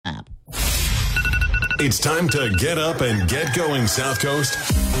It's time to get up and get going, South Coast.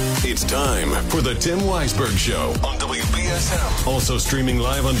 It's time for the Tim Weisberg Show on WBSM. Also streaming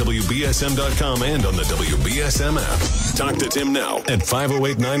live on WBSM.com and on the WBSM app. Talk to Tim now at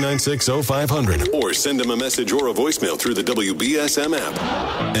 508-996-0500 or send him a message or a voicemail through the WBSM app.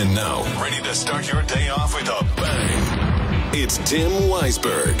 And now, ready to start your day off with a bang. It's Tim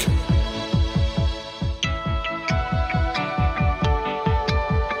Weisberg.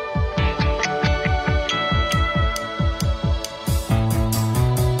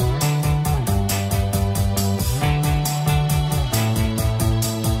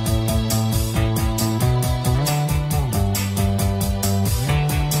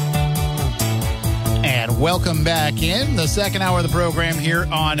 Welcome back in the second hour of the program here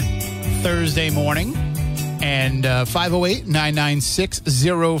on Thursday morning. And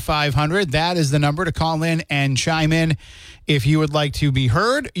 508-996-0500. That is the number to call in and chime in if you would like to be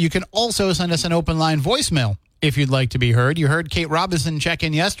heard. You can also send us an open line voicemail if you'd like to be heard. You heard Kate Robinson check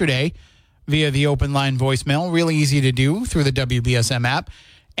in yesterday via the open line voicemail. Really easy to do through the WBSM app.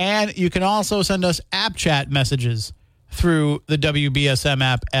 And you can also send us app chat messages through the WBSM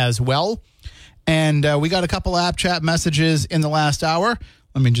app as well. And we got a couple app chat messages in the last hour.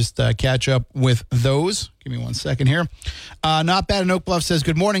 Let me just catch up with those. Give me 1 second here. Not Bad in Oak Bluff says,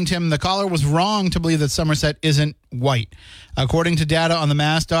 good morning, Tim. The caller was wrong to believe that Somerset isn't white. According to data on the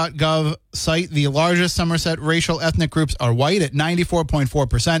mass.gov site, the largest Somerset racial ethnic groups are white at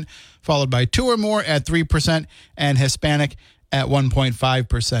 94.4%, followed by two or more at 3%, and Hispanic at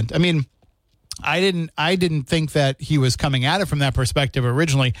 1.5%. I mean, I didn't think that he was coming at it from that perspective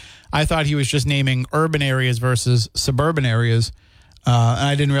originally. I thought he was just naming urban areas versus suburban areas. And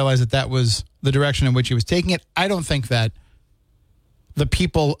I didn't realize that that was the direction in which he was taking it. I don't think that the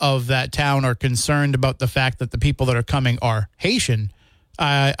people of that town are concerned about the fact that the people that are coming are Haitian.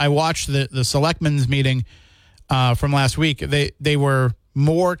 I watched the selectmen's meeting from last week. They were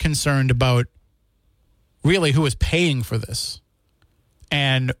more concerned about really who is paying for this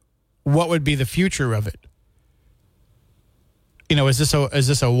and what would be the future of it. You know, is this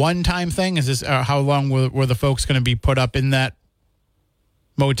a one-time thing? Is this how long were the folks going to be put up in that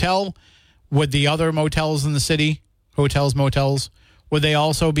motel? Would the other motels in the city, hotels, motels, would they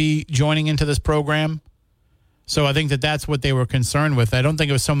also be joining into this program? So I think that that's what they were concerned with. I don't think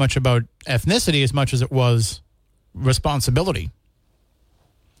it was so much about ethnicity as much as it was responsibility.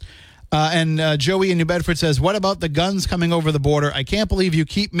 And Joey in New Bedford says, what about the guns coming over the border? I can't believe you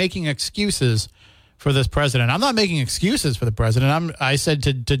keep making excuses for this president. I'm not making excuses for the president. I said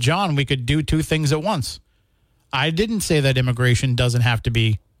to John, we could do two things at once. I didn't say that immigration doesn't have to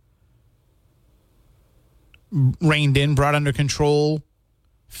be reined in, brought under control,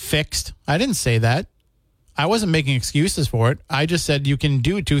 fixed. I didn't say that. I wasn't making excuses for it. I just said you can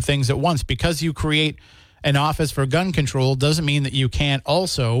do two things at once. Because you create an office for gun control doesn't mean that you can't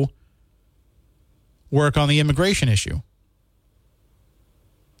also work on the immigration issue.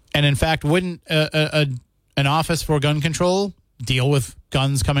 And in fact, wouldn't an office for gun control deal with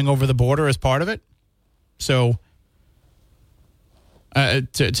guns coming over the border as part of it? So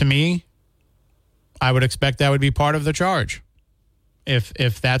to me, I would expect that would be part of the charge.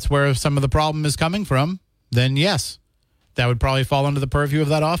 If that's where some of the problem is coming from, then yes, that would probably fall under the purview of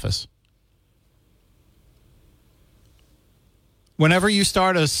that office. Whenever you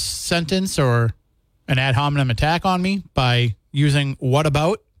start a sentence or an ad hominem attack on me by using what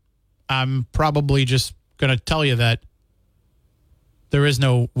about, I'm probably just going to tell you that there is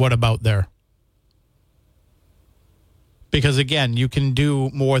no what about there. Because again, you can do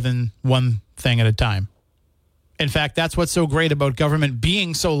more than one thing at a time. In fact, that's what's so great about government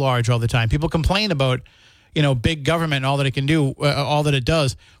being so large all the time. People complain about, big government, all that it can do, all that it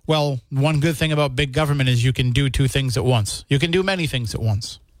does. Well, one good thing about big government is you can do two things at once. You can do many things at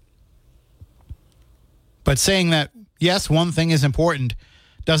once. But saying that, yes, one thing is important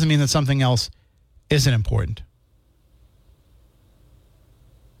doesn't mean that something else isn't important.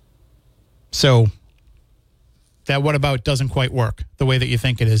 So that what about doesn't quite work the way that you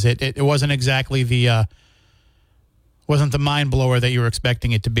think it is. It wasn't exactly wasn't the mind blower that you were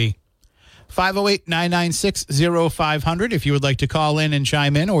expecting it to be. 508-996-0500 if you would like to call in and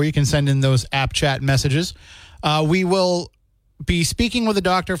chime in, or you can send in those app chat messages. We will be speaking with a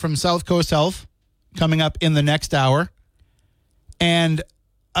doctor from South Coast Health coming up in the next hour. And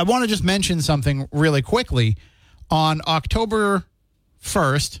I want to just mention something really quickly. On October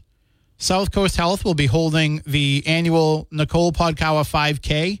 1st, South Coast Health will be holding the annual Nicole Podkawa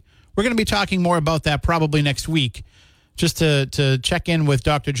 5K. We're going to be talking more about that probably next week, just to check in with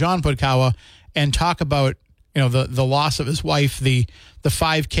Dr. John Podkawa and talk about the loss of his wife, the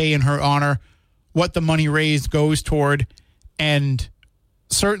 5K in her honor, what the money raised goes toward, and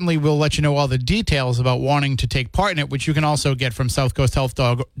certainly we'll let you know all the details about wanting to take part in it, which you can also get from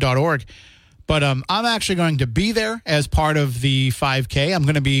southcoasthealth.org. But I'm actually going to be there as part of the 5K. I'm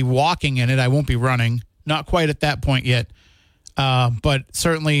going to be walking in it. I won't be running. Not quite at that point yet, but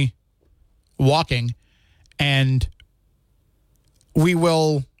certainly walking. And we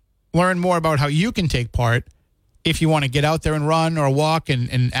will learn more about how you can take part if you want to get out there and run or walk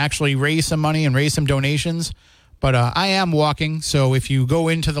and actually raise some money and raise some donations. But I am walking, so if you go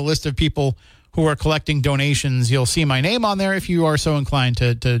into the list of people who are collecting donations, you'll see my name on there if you are so inclined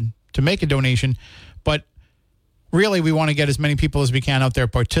to make a donation. But really, we want to get as many people as we can out there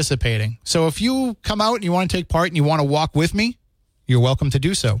participating. So if you come out and you want to take part and you want to walk with me, you're welcome to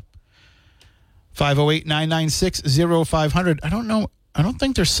do so. 508-996-0500. I don't know. I don't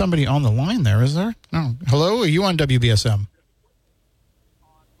think there's somebody on the line there, is there? No. Hello? Are you on WBSM?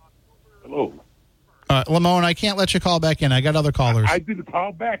 Hello. Lamone, I can't let you call back in. I got other callers. I didn't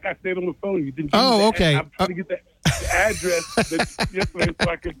call back. I stayed on the phone. You didn't. Oh, okay. I'm trying to get the address yesterday so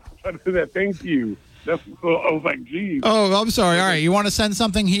I could try to do that thing to you. That's so I was like, geez. Oh, I'm sorry. All right. You want to send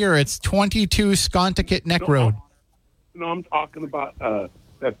something here? It's 22 Sconticut Neck Road. No, I'm talking about the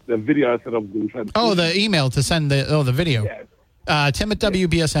video I said I was going to try to. Oh, the email to send the video. Yes. Tim at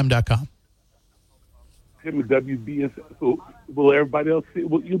WBSM.com. Tim at WBSM. So will everybody else see?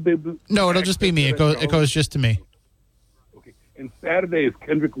 Will you be able to? No, it'll just be me. It goes just to me. Okay. And Saturday is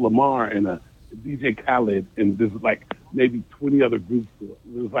Kendrick Lamar and DJ Khaled, and there's like maybe 20 other groups.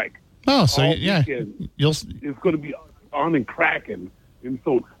 There's like. Oh, so yeah, it's going to be on and cracking. And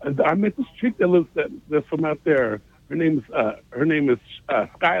so I met this chick that's from out there. Her name is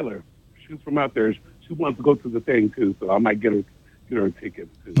Skylar. She's from out there. She wants to go to the thing too, so I might get her a ticket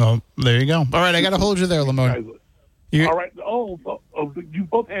too. Oh, there you go. All right, I got to hold you there, Lamone. All right. Oh, you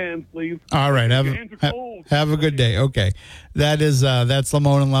both hands, please. All right. Have a good day. Okay, that's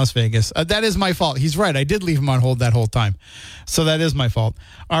Lamone in Las Vegas. That is my fault. He's right. I did leave him on hold that whole time, so that is my fault.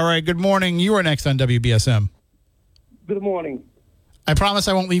 All right. Good morning. You are next on WBSM. Good morning. I promise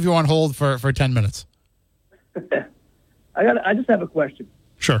I won't leave you on hold for 10 minutes. I just have a question.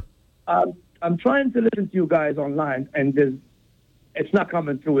 Sure. I'm trying to listen to you guys online, and it's not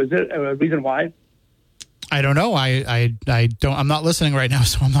coming through. Is there a reason why? I don't know. I don't. I'm not listening right now,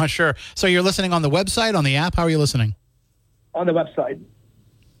 so I'm not sure. So you're listening on the website, on the app? How are you listening? On the website.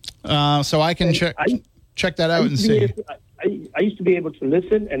 So I can check that out and see. I used to be able to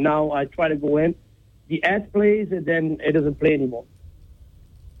listen, and now I try to go in. The ad plays, and then it doesn't play anymore.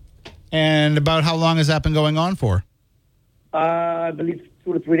 And about how long has that been going on for? I believe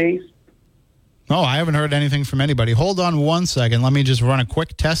 2 to 3 days. Oh, I haven't heard anything from anybody. Hold on one second. Let me just run a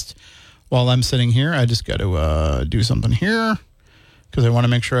quick test while I'm sitting here. I just got to do something here because I want to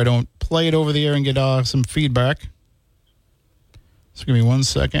make sure I don't play it over the air and get some feedback. So give me 1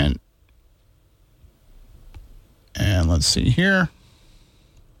 second. And let's see here.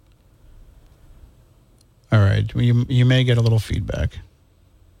 All right. You may get a little feedback.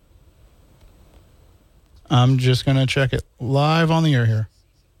 I'm just going to check it live on the air here.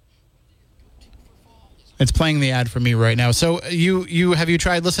 It's playing the ad for me right now. So have you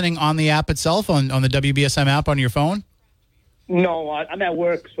tried listening on the app itself, on the WBSM app on your phone? No, I'm at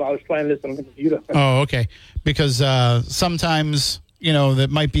work, so I was trying to listen on the computer. Oh, okay. Because sometimes, that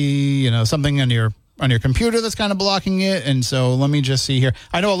might be, something on your computer that's kind of blocking it. And so let me just see here.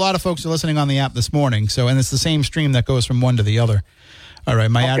 I know a lot of folks are listening on the app this morning, and it's the same stream that goes from one to the other. All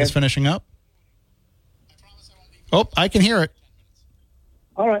right, my ad is finishing up. Oh, I can hear it.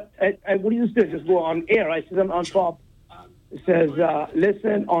 All right. What do you just do? Just go on air. I see them on top. It says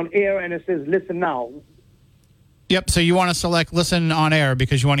listen on air, and it says listen now. Yep. So you want to select listen on air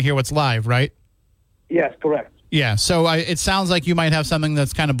because you want to hear what's live, right? Yes, correct. Yeah. So it sounds like you might have something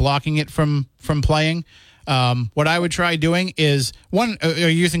that's kind of blocking it from playing. What I would try doing is, are you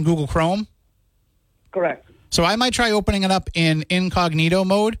using Google Chrome? Correct. So I might try opening it up in incognito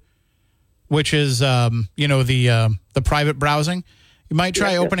mode, which is, the private browsing. You might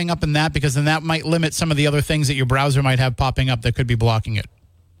try opening up in that because then that might limit some of the other things that your browser might have popping up that could be blocking it.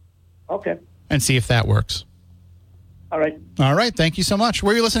 Okay. And see if that works. All right. All right. Thank you so much.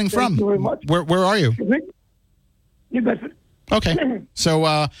 Where are you listening from? Thank you very much. Where are you? New Bedford. Okay. So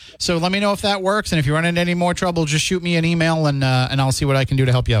let me know if that works, and if you run into any more trouble, just shoot me an email, and I'll see what I can do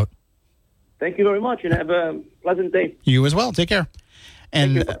to help you out. Thank you very much, and have a pleasant day. You as well. Take care.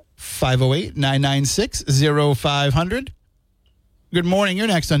 And 508-996-0500. Good morning. You're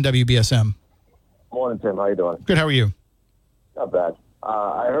next on WBSM. Morning, Tim. How you doing? Good. How are you? Not bad.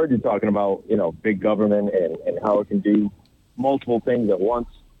 I heard you talking about, big government and how it can do multiple things at once.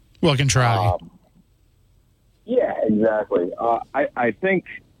 Well, it can try. Yeah, exactly. I think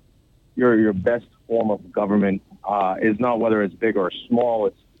your best form of government is not whether it's big or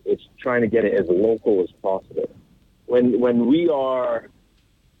small. It's trying to get it as local as possible. When we are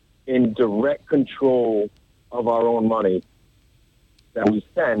in direct control of our own money that we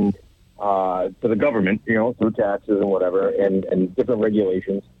send to the government, through taxes and whatever, and different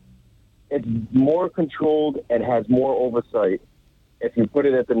regulations, it's more controlled and has more oversight if you put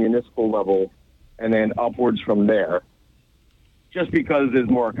it at the municipal level and then upwards from there, just because there's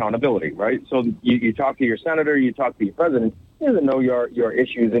more accountability, right? So you talk to your senator, you talk to your president, he doesn't know your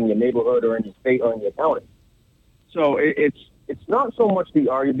issues in your neighborhood or in your state or in your county. So it's not so much the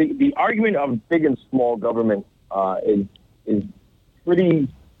argument. The argument of big and small government is pretty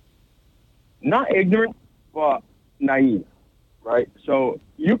not ignorant, but naive, right? So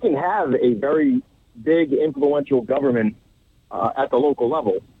you can have a very big, influential government at the local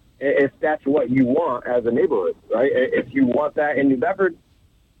level if that's what you want as a neighborhood, right? If you want that in New Bedford,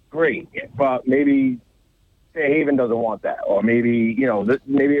 great. But maybe Fairhaven doesn't want that, or maybe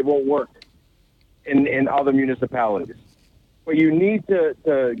maybe it won't work in other municipalities. But you need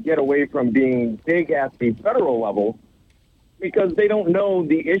to get away from being big at the federal level because they don't know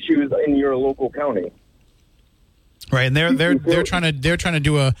the issues in your local county. Right, and they're trying to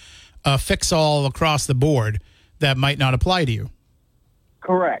do a fix all across the board that might not apply to you.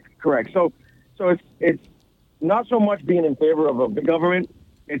 Correct. So it's not so much being in favor of a big government;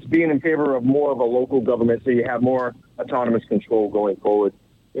 it's being in favor of more of a local government, so you have more autonomous control going forward.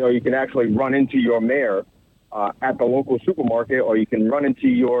 You can actually run into your mayor at the local supermarket, or you can run into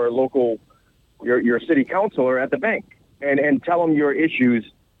your local your city councilor at the bank and tell them your issues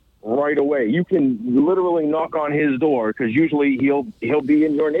right away. You can literally knock on his door because usually he'll be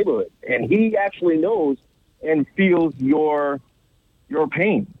in your neighborhood, and he actually knows and feels your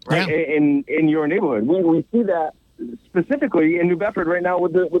pain, right? Yeah. In your neighborhood. We see that specifically in New Bedford right now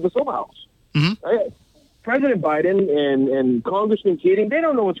with the sober house. Mm-hmm. Right? President Biden and Congressman Keating, they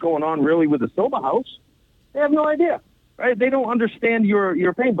don't know what's going on really with the sober house. They have no idea, right? They don't understand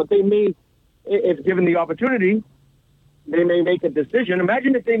your pain, but they may, if given the opportunity, they may make a decision.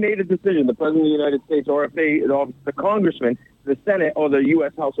 Imagine if they made a decision, the President of the United States, or if the Congressman, the Senate, or the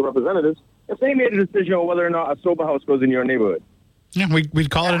U.S. House of Representatives, if they made a decision on whether or not a sober house goes in your neighborhood. Yeah, we'd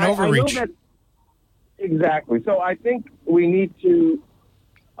call it an overreach. I know that, exactly. So I think we need to,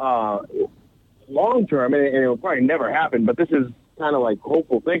 long term, and it will probably never happen, but this is kind of like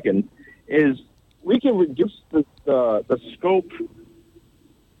hopeful thinking, is we can reduce the scope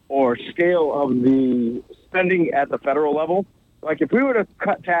or scale of the spending at the federal level. Like if we were to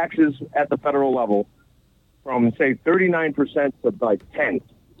cut taxes at the federal level from, say, 39% to like 10,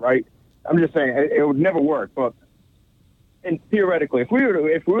 right? I'm just saying it would never work, but and theoretically, if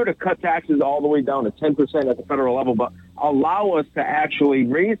we were to cut taxes all the way down to 10% at the federal level, but allow us to actually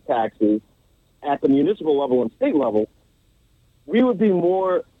raise taxes at the municipal level and state level, we would be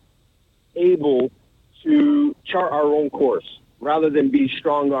more able to chart our own course rather than be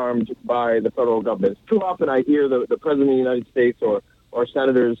strong-armed by the federal government. Too often I hear the President of the United States or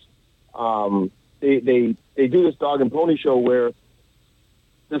senators, they do this dog and pony show where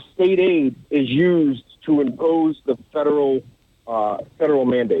the state aid is used to impose the federal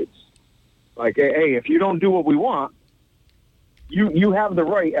mandates. Like, hey, if you don't do what we want, you have the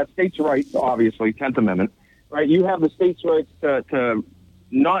right, as states' rights, obviously, 10th Amendment, right? You have the states' rights to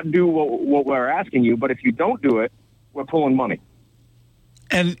not do what we're asking you, but if you don't do it, we're pulling money.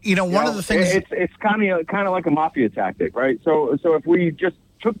 And one of the things it's kind of like a mafia tactic, right? So if we just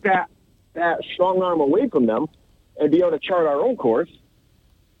took that strong arm away from them and be able to chart our own course,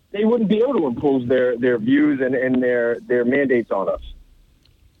 they wouldn't be able to impose their views and their mandates on us.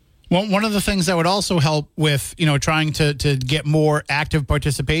 Well, one of the things that would also help with, trying to get more active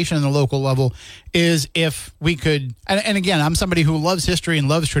participation in the local level is if we could, and again, I'm somebody who loves history and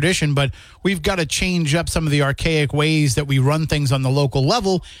loves tradition, but we've got to change up some of the archaic ways that we run things on the local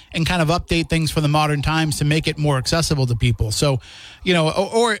level and kind of update things for the modern times to make it more accessible to people. So,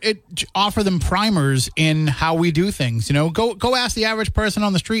 or offer them primers in how we do things. Go ask the average person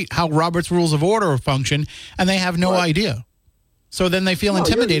on the street how Robert's Rules of Order function, and they have no idea. So then they feel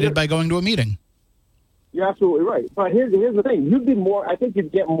intimidated by going to a meeting. You're absolutely right. But here's the thing. I think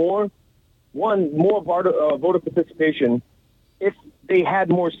you'd get more voter participation if they had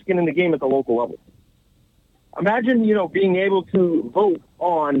more skin in the game at the local level. Imagine, being able to vote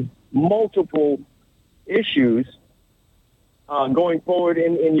on multiple issues going forward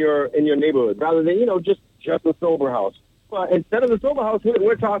in your neighborhood rather than, just the sober house. But instead of the sober house,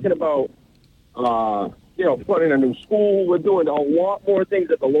 we're talking about put in a new school. We're doing a lot more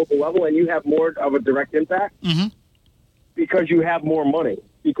things at the local level, and you have more of a direct impact because you have more money.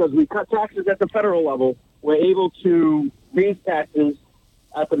 Because we cut taxes at the federal level, we're able to raise taxes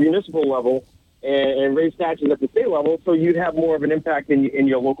at the municipal level and raise taxes at the state level, so you'd have more of an impact in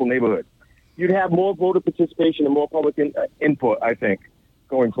your local neighborhood. You'd have more voter participation and more public input, I think,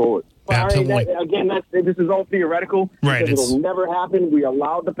 going forward. But Absolutely. This is all theoretical. Right. It'll never happen. We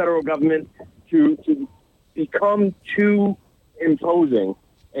allowed the federal government to become too imposing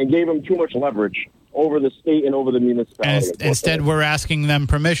and gave them too much leverage over the state and over the municipality. And instead, we're asking them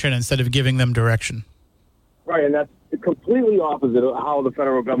permission instead of giving them direction. Right, and that's completely opposite of how the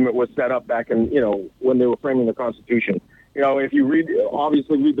federal government was set up back in, when they were framing the Constitution. If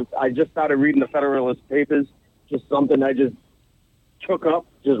you I just started reading the Federalist Papers, just something I just took up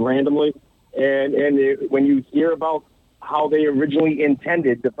just randomly. When you hear about how they originally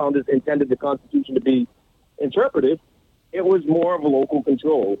the founders intended the Constitution to be interpreted, it was more of a local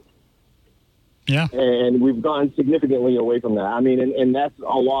control. Yeah. And we've gone significantly away from that. I mean, and that's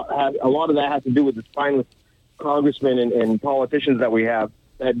a lot of that has to do with the spineless congressmen and politicians that we have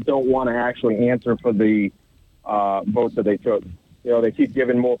that don't want to actually answer for the votes that they took. They keep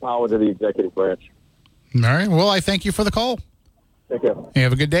giving more power to the executive branch. All right. Well, I thank you for the call. Thank you. You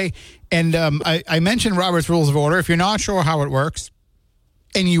have a good day. And I mentioned Robert's Rules of Order. If you're not sure how it works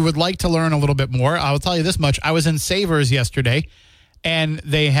and you would like to learn a little bit more, I'll tell you this much. I was in Savers yesterday, and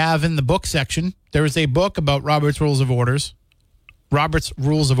they have in the book section, there is a book about Robert's Rules of Order,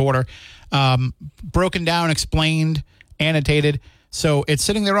 broken down, explained, annotated. So it's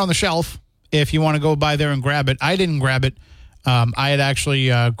sitting there on the shelf if you want to go by there and grab it. I didn't grab it. I had actually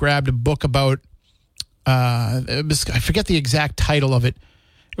grabbed a book about, I forget the exact title of it.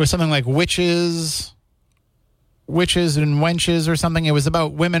 It was something like Witches and Wenches or something. It was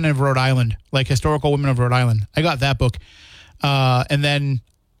about women of Rhode Island, like historical women of Rhode Island. I got that book. And then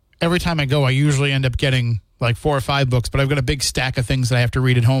every time I go, I usually end up getting like 4 or 5 books, but I've got a big stack of things that I have to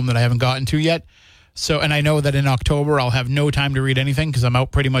read at home that I haven't gotten to yet. So, and I know that in October I'll have no time to read anything because I'm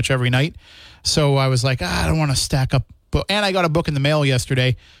out pretty much every night. So I was like, I don't want to stack up. And I got a book in the mail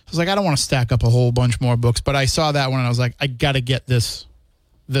yesterday. So I was like, I don't want to stack up a whole bunch more books. But I saw that one and I was like, I got to get this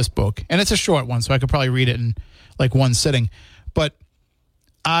book. And it's a short one, so I could probably read it in like one sitting. But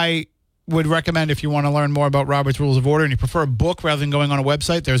I would recommend, if you want to learn more about Robert's Rules of Order and you prefer a book rather than going on a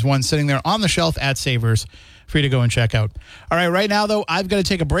website, there's one sitting there on the shelf at Savers for you to go and check out. All right now, though, I've got to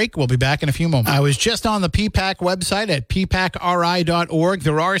take a break. We'll be back in a few moments. I was just on the PPAC website at ppacri.org.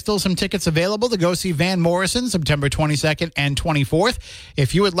 There are still some tickets available to go see Van Morrison September 22nd and 24th.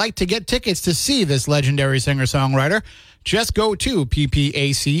 If you would like to get tickets to see this legendary singer-songwriter, just go to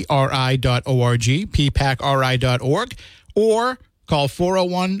ppacri.org, ppacri.org, or call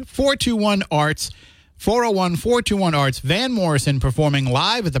 401-421-ARTS, 401-421-ARTS. Van Morrison performing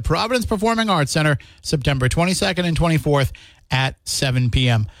live at the Providence Performing Arts Center September 22nd and 24th at 7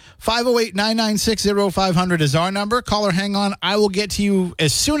 p.m. 508-996-0500 is our number. Caller, hang on. I will get to you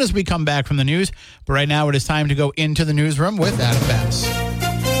as soon as we come back from the news. But right now it is time to go into the newsroom with Adam Bass.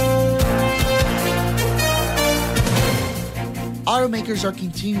 Automakers are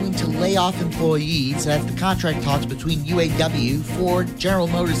continuing to lay off employees as the contract talks between UAW, Ford, General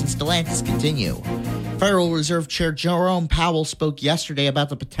Motors, and Stellantis continue. Federal Reserve Chair Jerome Powell spoke yesterday about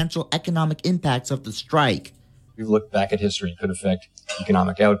the potential economic impacts of the strike. We've looked back at history. It could affect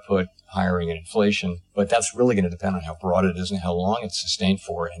economic output, hiring, and inflation, but that's really going to depend on how broad it is and how long it's sustained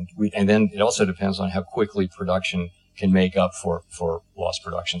for. And then it also depends on how quickly production can make up for lost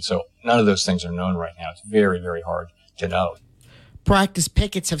production. So none of those things are known right now. It's very, very hard to know. Practice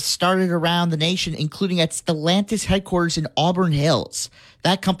pickets have started around the nation, including at Stellantis headquarters in Auburn Hills.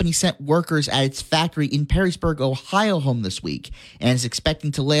 That company sent workers at its factory in Perrysburg, Ohio home this week and is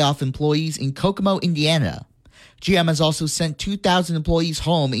expecting to lay off employees in Kokomo, Indiana. GM has also sent 2,000 employees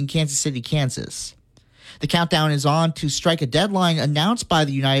home in Kansas City, Kansas. The countdown is on to strike a deadline announced by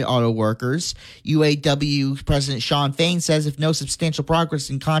the United Auto Workers. UAW President Shawn Fain says if no substantial progress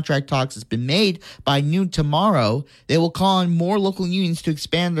in contract talks has been made by noon tomorrow, they will call on more local unions to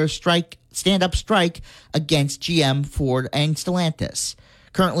expand their stand-up strike against GM, Ford, and Stellantis.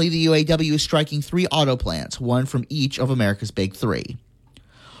 Currently, the UAW is striking 3 auto plants, one from each of America's big 3.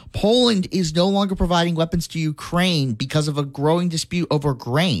 Poland is no longer providing weapons to Ukraine because of a growing dispute over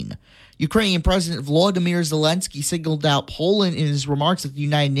grain. Ukrainian President Volodymyr Zelensky singled out Poland in his remarks at the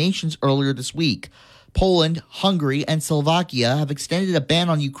United Nations earlier this week. Poland, Hungary, and Slovakia have extended a ban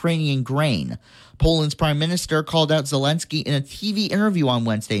on Ukrainian grain. Poland's prime minister called out Zelensky in a TV interview on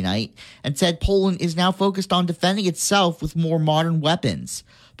Wednesday night and said Poland is now focused on defending itself with more modern weapons.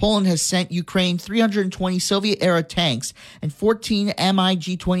 Poland has sent Ukraine 320 Soviet-era tanks and 14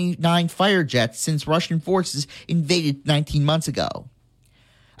 MiG-29 fighter jets since Russian forces invaded 19 months ago.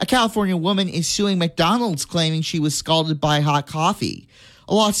 A California woman is suing McDonald's, claiming she was scalded by hot coffee.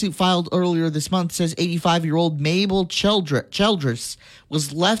 A lawsuit filed earlier this month says 85-year-old Mabel Childress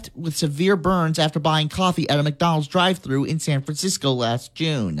was left with severe burns after buying coffee at a McDonald's drive-thru in San Francisco last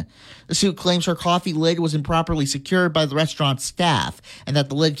June. The suit claims her coffee lid was improperly secured by the restaurant staff and that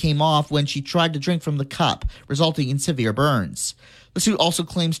the lid came off when she tried to drink from the cup, resulting in severe burns. The suit also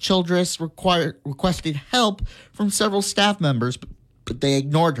claims Childress requested help from several staff members, but they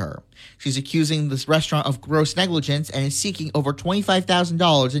ignored her. She's accusing this restaurant of gross negligence and is seeking over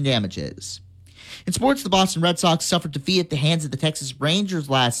 $25,000 in damages. In sports, the Boston Red Sox suffered defeat at the hands of the Texas Rangers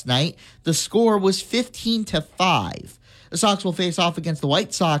last night. The score was 15-5. The Sox will face off against the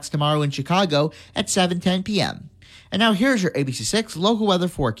White Sox tomorrow in Chicago at 7:10 p.m. And now here's your ABC6 local weather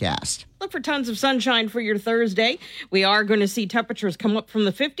forecast. Look for tons of sunshine for your Thursday. We are going to see temperatures come up from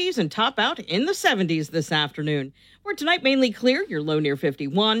the 50s and top out in the 70s this afternoon. For tonight, mainly clear, your low near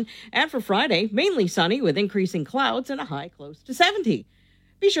 51. And for Friday, mainly sunny with increasing clouds and a high close to 70.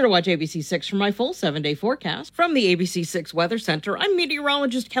 Be sure to watch ABC6 for my full 7-day forecast. From the ABC6 Weather Center, I'm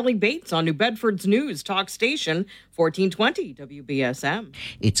meteorologist Kelly Bates on New Bedford's News Talk Station, 1420 WBSM.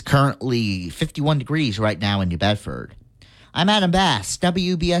 It's currently 51 degrees right now in New Bedford. I'm Adam Bass,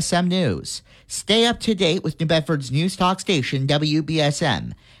 WBSM News. Stay up to date with New Bedford's News Talk Station,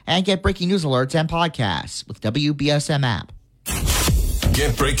 WBSM, and get breaking news alerts and podcasts with WBSM app.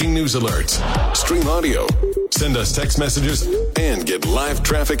 Get breaking news alerts, stream audio, send us text messages, and get live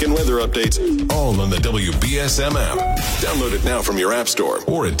traffic and weather updates all on the WBSM app. Download it now from your app store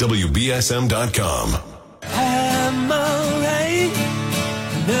or at WBSM.com. I'm alright,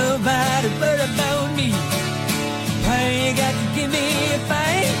 nobody but about me. Why you got to give me a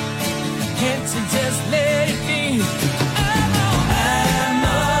fight? Can't you just let it be? I'm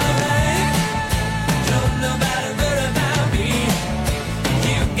alright, don't nobody but about me.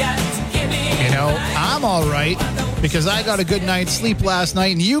 You got to give me You know, I'm all right because I got a good night's sleep last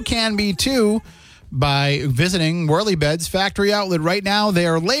night, and you can be too by visiting Whirly Beds Factory Outlet. Right now,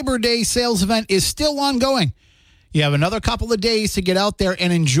 their Labor Day sales event is still ongoing. You have another couple of days to get out there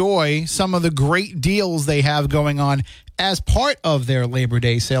and enjoy some of the great deals they have going on as part of their Labor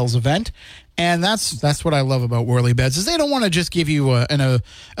Day sales event. And that's what I love about Whirly Beds is they don't want to just give you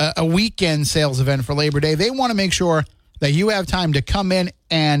a weekend sales event for Labor Day. They want to make sure that you have time to come in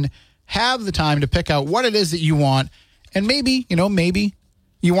and have the time to pick out what it is that you want. And maybe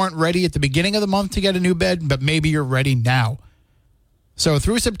you weren't ready at the beginning of the month to get a new bed, but maybe you're ready now. So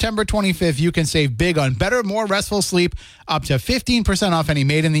through September 25th, you can save big on better, more restful sleep, up to 15% off any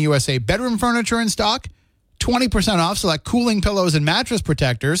made in the USA bedroom furniture in stock, 20% off select cooling pillows and mattress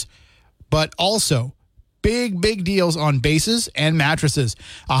protectors, but also big deals on bases and mattresses.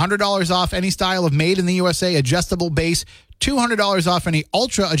 $100 off any style of made in the USA adjustable base, $200 off any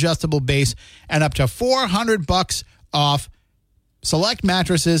ultra adjustable base, and up to $400 off select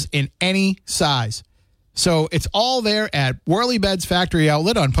mattresses in any size. So it's all there at Whirly Beds Factory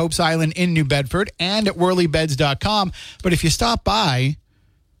Outlet on Pope's Island in New Bedford and at whirlybeds.com. But if you stop by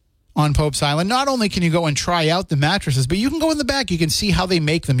on Pope's Island, not only can you go and try out the mattresses, but you can go in the back. You can see how they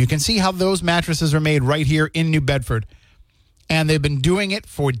make them. You can see how those mattresses are made right here in New Bedford. And they've been doing it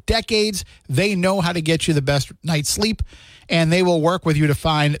for decades. They know how to get you the best night's sleep, and they will work with you to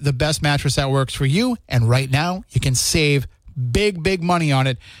find the best mattress that works for you. And right now, you can save big money on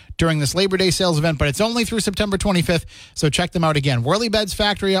it during this Labor Day sales event, but it's only through September 25th, so check them out again. Whirly Beds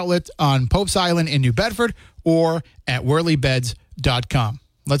Factory Outlet on Pope's Island in New Bedford or at whirlybeds.com.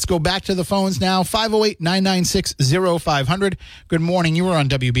 Let's go back to the phones now. 508-996-0500. Good morning. You were on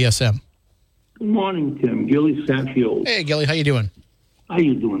WBSM. Good morning, Tim. Gilly Satfield. Hey, Gilly. How you doing? How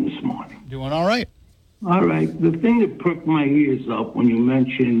you doing this morning? Doing all right. All right. The thing that perked my ears up when you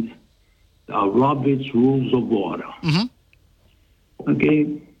mentioned Robert's Rules of Order. Mm-hmm.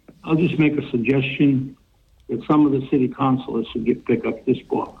 Okay, I'll just make a suggestion that some of the city councilors should pick up this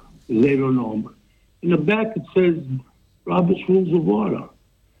book, because they don't know them. In the back it says Robert's Rules of Order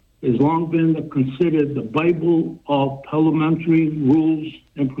has long been considered the Bible of parliamentary rules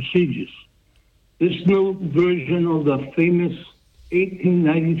and procedures. This new version of the famous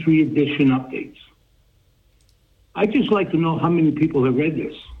 1893 edition updates. I'd just like to know how many people have read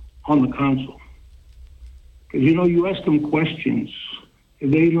this on the council. Because, you ask them questions,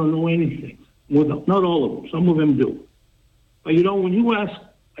 they don't know anything. Well, not all of them. Some of them do. But, when you ask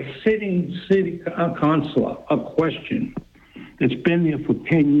a sitting city councilor a question that's been there for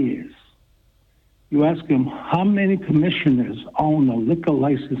 10 years, You ask them how many commissioners own a liquor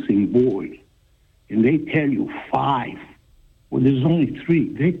licensing board, and they tell you 5. Well, there's only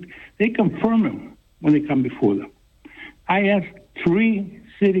 3. They confirm them when they come before them. I asked 3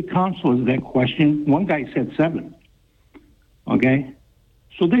 city councilors that question. One guy said 7. Okay?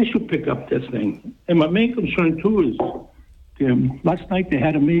 So they should pick up this thing. And my main concern, too, is last night they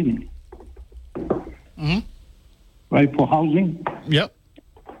had a meeting. Mm-hmm. Right, for housing? Yep.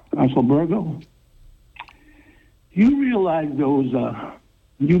 Council Burgo. You realize those,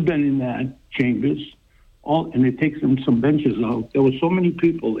 you've been in that chambers, and it takes them some benches out. There were so many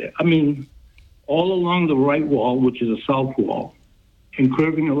people there. I mean, all along the right wall, which is a south wall, and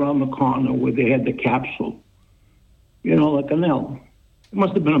curving around the corner where they had the capsule, like an L. It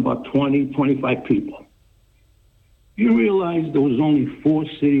must have been about 20, 25 people. You realize there was only 4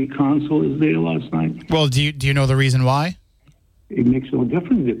 city councilors there last night? Well, do you know the reason why? It makes no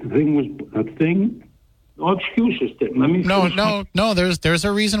difference. The thing was a thing. No excuses. Let me. No. There's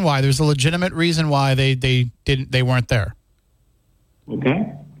a reason why. There's a legitimate reason why they weren't there.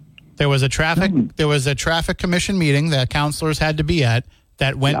 Okay. There was a traffic commission meeting that councilors had to be at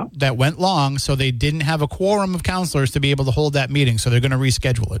that went long, so they didn't have a quorum of councilors to be able to hold that meeting. So they're going to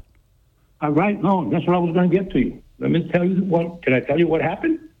reschedule it. All right. No, that's what I was going to get to you. Let me tell you what. Can I tell you what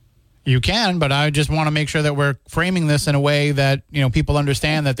happened? You can, but I just want to make sure that we're framing this in a way that people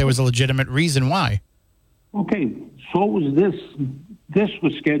understand that there was a legitimate reason why. Okay, so was this. This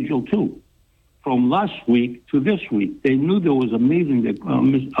was scheduled too, from last week to this week. They knew there was a meeting that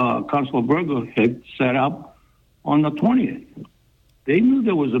Councilor Burgo had set up on the 20th. They knew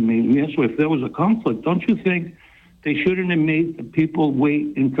there was a meeting. Yes, so if there was a conflict, don't you think they shouldn't have made the people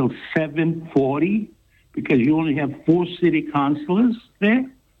wait until 7:40 because you only have 4 city councilors there,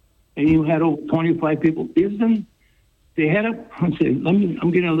 and you had over 25 people? They had a?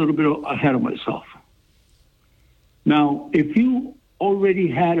 I'm getting a little bit ahead of myself. Now, if you already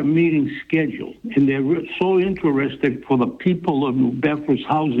had a meeting scheduled and they're so interested for the people of New Bedford's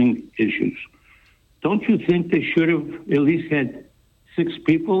housing issues, don't you think they should have at least had 6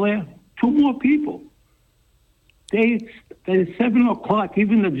 people there? 2 more people. At 7 o'clock,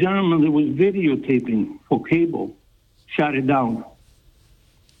 even the gentleman that was videotaping for cable shot it down.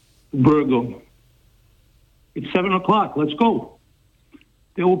 Burgo. It's 7 o'clock. Let's go.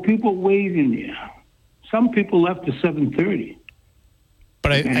 There were people waiting there. Some people left at 7:30.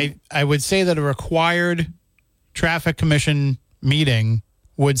 But I would say that a required traffic commission meeting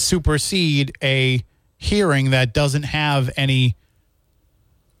would supersede a hearing that doesn't have any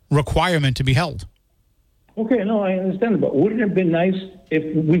requirement to be held. Okay, no, I understand. But wouldn't it have been nice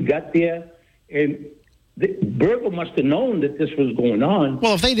if we got there and Burgo must have known that this was going on?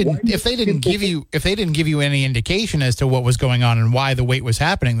 Well, if they didn't give you any indication as to what was going on and why the wait was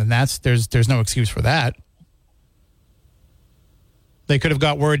happening, then there's no excuse for that. They could have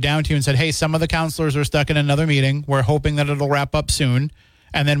got word down to you and said, "Hey, some of the councilors are stuck in another meeting. We're hoping that it'll wrap up soon."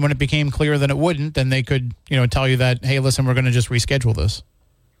 And then when it became clear that it wouldn't, then they could, tell you that, "Hey, listen, we're going to just reschedule this."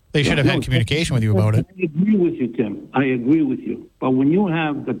 They should have had communication with you about it. I agree with you, Tim. I agree with you. But when you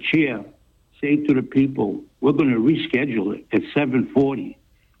have the chair say to the people, "We're going to reschedule it at 7:40.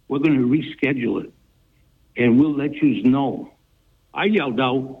 We're going to reschedule it, and we'll let you know." I yelled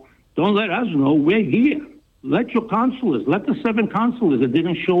out, "Don't let us know. We're here. Let your councilors, let the 7 councilors that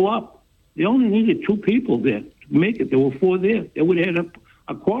didn't show up. They only needed 2 people there to make it. There were 4 there. They would have had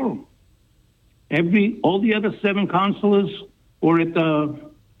a quorum. All the other 7 councilors were at the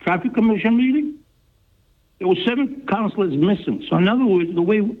traffic commission meeting. There were 7 councilors missing. So in other words, the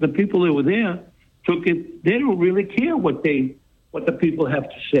way the people that were there took it, they don't really care what the people have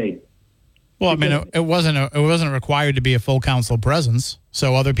to say. Well, I mean, it wasn't required to be a full council presence,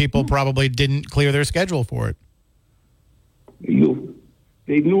 so other people probably didn't clear their schedule for it.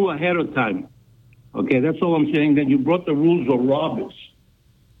 They knew ahead of time. Okay, that's all I'm saying. Then you brought the rules of Roberts.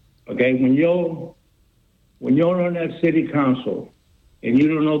 Okay, when you're on that city council and you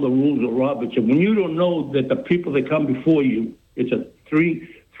don't know the rules of Roberts, and when you don't know that the people that come before you, it's a three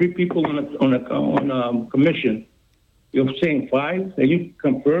people on a commission. You're saying 5? Are you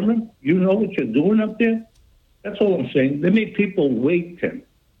confirming? You know what you're doing up there? That's all I'm saying. They made people wait, Tim.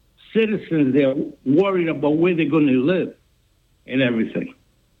 Citizens, they're worried about where they're going to live and everything.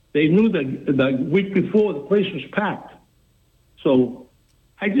 They knew that the week before the place was packed. So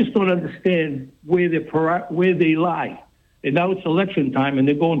I just don't understand where they lie. And now it's election time, and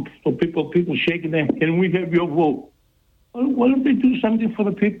they're going for people shaking their hand. Can we have your vote? Well, why don't they do something for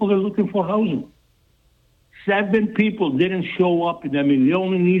the people that are looking for housing? 7 people didn't show up in the meeting. They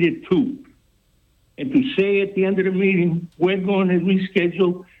only needed 2. And to say at the end of the meeting, we're going to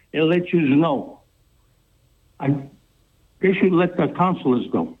reschedule and let you know. They should let the counselors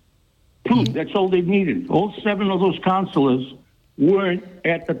go. 2, that's all they needed. All 7 of those counselors weren't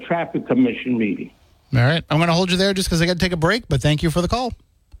at the traffic commission meeting. All right. I'm going to hold you there just because I got to take a break, but thank you for the call.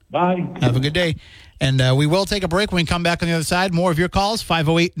 Bye. Have a good day. And we will take a break when we come back on the other side. More of your calls,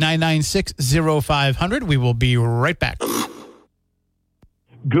 508-996-0500. We will be right back.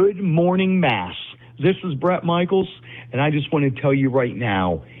 Good morning, Mass. This is Brett Michaels, and I just want to tell you right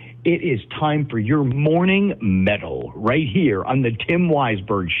now, it is time for your morning medal right here on the Tim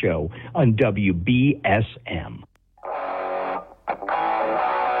Weisberg Show on WBSM.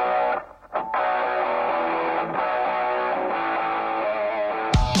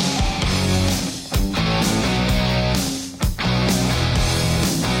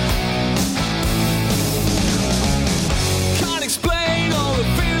 Can't explain all the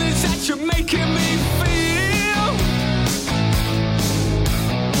feelings that you're making me feel.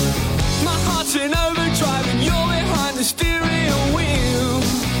 My heart's in overdrive and you're behind the steering wheel.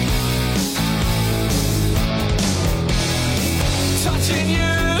 Touching you,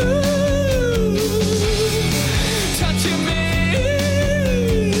 touching me,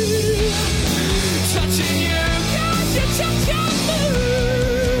 touching you, 'cause you're touching me.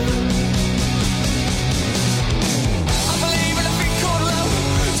 I believe in a thing called love,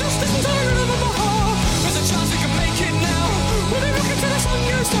 just as tired of my heart. There's a chance we can make it now. When I look into the sun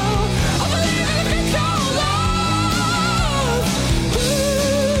goes down, I believe in a thing called love.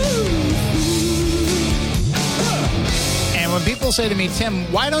 And when people say to me,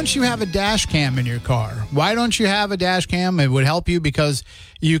 Tim, why don't you have a dash cam in your car? Why don't you have a dash cam? It would help you because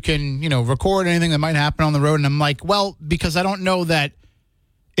you can, record anything that might happen on the road. And I'm like, well, because I don't know that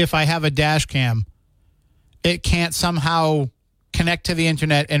if I have a dash cam, it can't somehow connect to the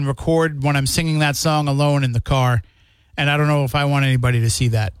internet and record when I'm singing that song alone in the car. And I don't know if I want anybody to see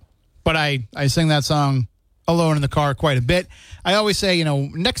that. But I sing that song alone in the car quite a bit. I always say,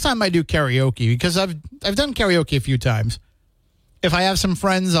 next time I do karaoke, because I've done karaoke a few times. If I have some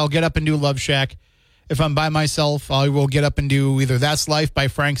friends, I'll get up and do Love Shack. If I'm by myself, I will get up and do either That's Life by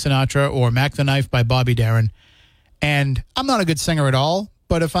Frank Sinatra or Mac the Knife by Bobby Darin. And I'm not a good singer at all,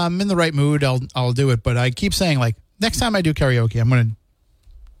 but if I'm in the right mood, I'll do it. But I keep saying, next time I do karaoke, I'm going to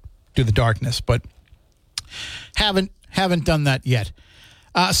do The Darkness, but haven't done that yet.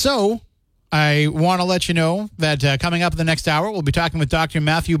 So I want to let you know that coming up in the next hour, we'll be talking with Dr.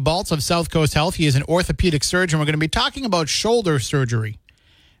 Matthew Baltz of South Coast Health. He is an orthopedic surgeon. We're going to be talking about shoulder surgery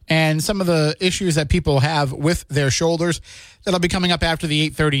and some of the issues that people have with their shoulders. That'll be coming up after the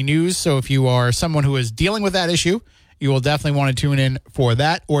 8:30 news. So if you are someone who is dealing with that issue, you will definitely want to tune in for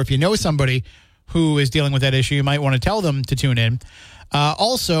that. Or if you know somebody who is dealing with that issue, you might want to tell them to tune in.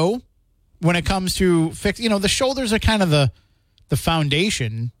 Also, when it comes to fix, the shoulders are kind of the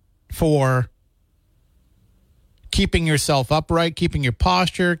foundation for keeping yourself upright, keeping your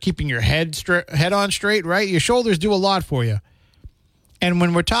posture, keeping your head on straight, right? Your shoulders do a lot for you. And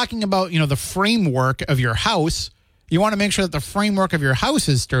when we're talking about, the framework of your house, you want to make sure that the framework of your house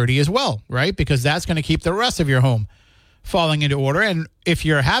is sturdy as well, right? Because that's going to keep the rest of your home falling into order. And if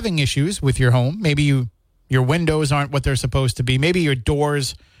you're having issues with your home, maybe your windows aren't what they're supposed to be. Maybe your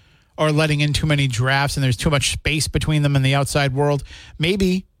doors are letting in too many drafts and there's too much space between them and the outside world.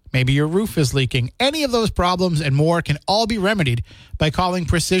 Maybe your roof is leaking. Any of those problems and more can all be remedied by calling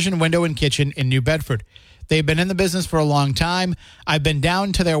Precision Window and Kitchen in New Bedford. They've been in the business for a long time. I've been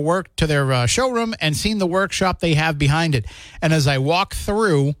down to their showroom and seen the workshop they have behind it. And as I walk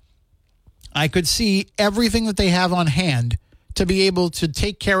through, I could see everything that they have on hand to be able to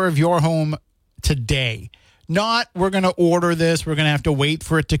take care of your home today. Not, we're going to order this, we're going to have to wait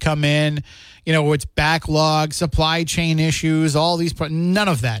for it to come in. It's backlog, supply chain issues, all these, none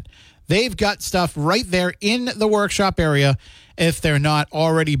of that. They've got stuff right there in the workshop area. If they're not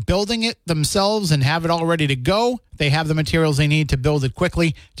already building it themselves and have it all ready to go, they have the materials they need to build it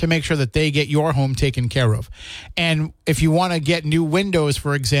quickly to make sure that they get your home taken care of. And if you want to get new windows,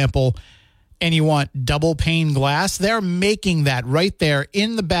 for example, and you want double pane glass, they're making that right there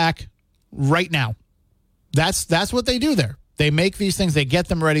in the back right now. That's what they do there. They make these things, they get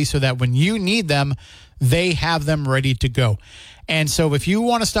them ready so that when you need them, they have them ready to go. And so if you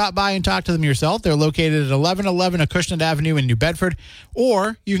want to stop by and talk to them yourself, they're located at 1111 Acushnet Avenue in New Bedford,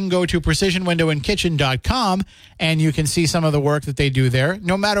 or you can go to precisionwindowandkitchen.com and you can see some of the work that they do there.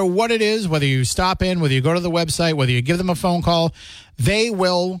 No matter what it is, whether you stop in, whether you go to the website, whether you give them a phone call, they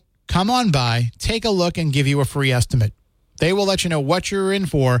will come on by, take a look, and give you a free estimate. They will let you know what you're in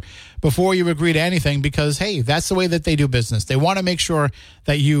for before you agree to anything because, hey, that's the way that they do business. They want to make sure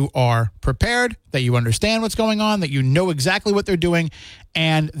that you are prepared, that you understand what's going on, that you know exactly what they're doing,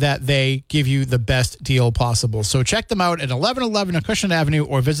 and that they give you the best deal possible. So check them out at 1111 Acushnet Avenue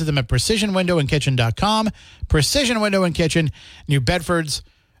or visit them at precisionwindowandkitchen.com. Precision Window and Kitchen, New Bedford's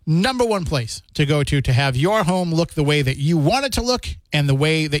 #1 place to go to have your home look the way that you want it to look and the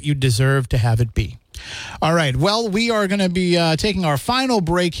way that you deserve to have it be. All right. Well, we are going to be taking our final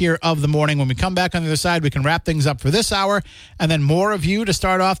break here of the morning. When we come back on the other side, we can wrap things up for this hour and then more of you to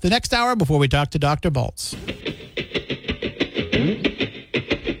start off the next hour before we talk to Dr. Baltz.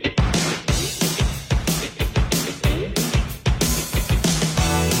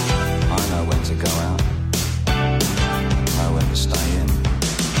 I know when to go out. I know when to stay in.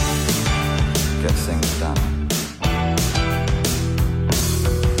 Get things done.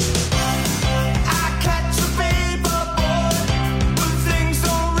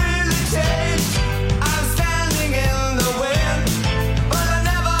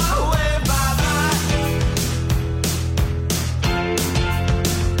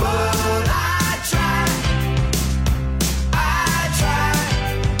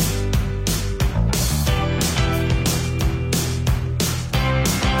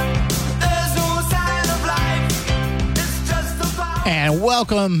 And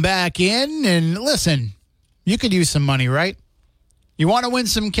welcome back in. And listen, you could use some money, right? You want to win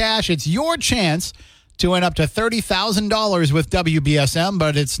some cash? It's your chance to win up to $30,000 with WBSM,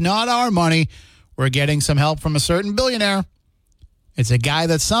 but it's not our money. We're getting some help from a certain billionaire. It's a guy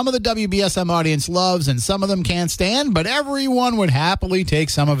that some of the WBSM audience loves and some of them can't stand, but everyone would happily take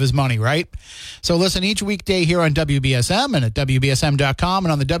some of his money, right? So listen each weekday here on WBSM and at WBSM.com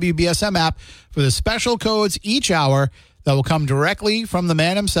and on the WBSM app for the special codes each hour that will come directly from the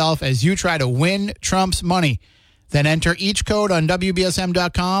man himself as you try to win Trump's money. Then enter each code on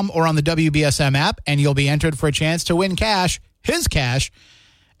WBSM.com or on the WBSM app, and you'll be entered for a chance to win cash, his cash.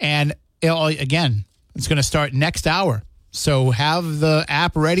 And again, it's going to start next hour. So have the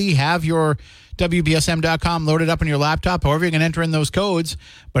app ready, have your WBSM.com loaded up on your laptop, however you're going to enter in those codes,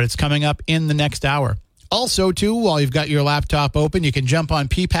 but it's coming up in the next hour. Also, too, while you've got your laptop open, you can jump on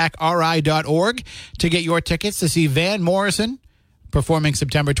ppacri.org to get your tickets to see Van Morrison performing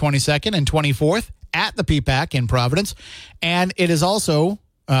September 22nd and 24th at the PPAC in Providence. And it is also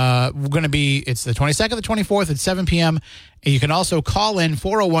going to be, it's the 22nd, the 24th at 7 p.m. And you can also call in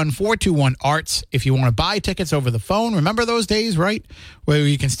 401-421-ARTS if you want to buy tickets over the phone. Remember those days, right? Where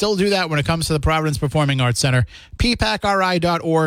you can still do that when it comes to the Providence Performing Arts Center. ppacri.org.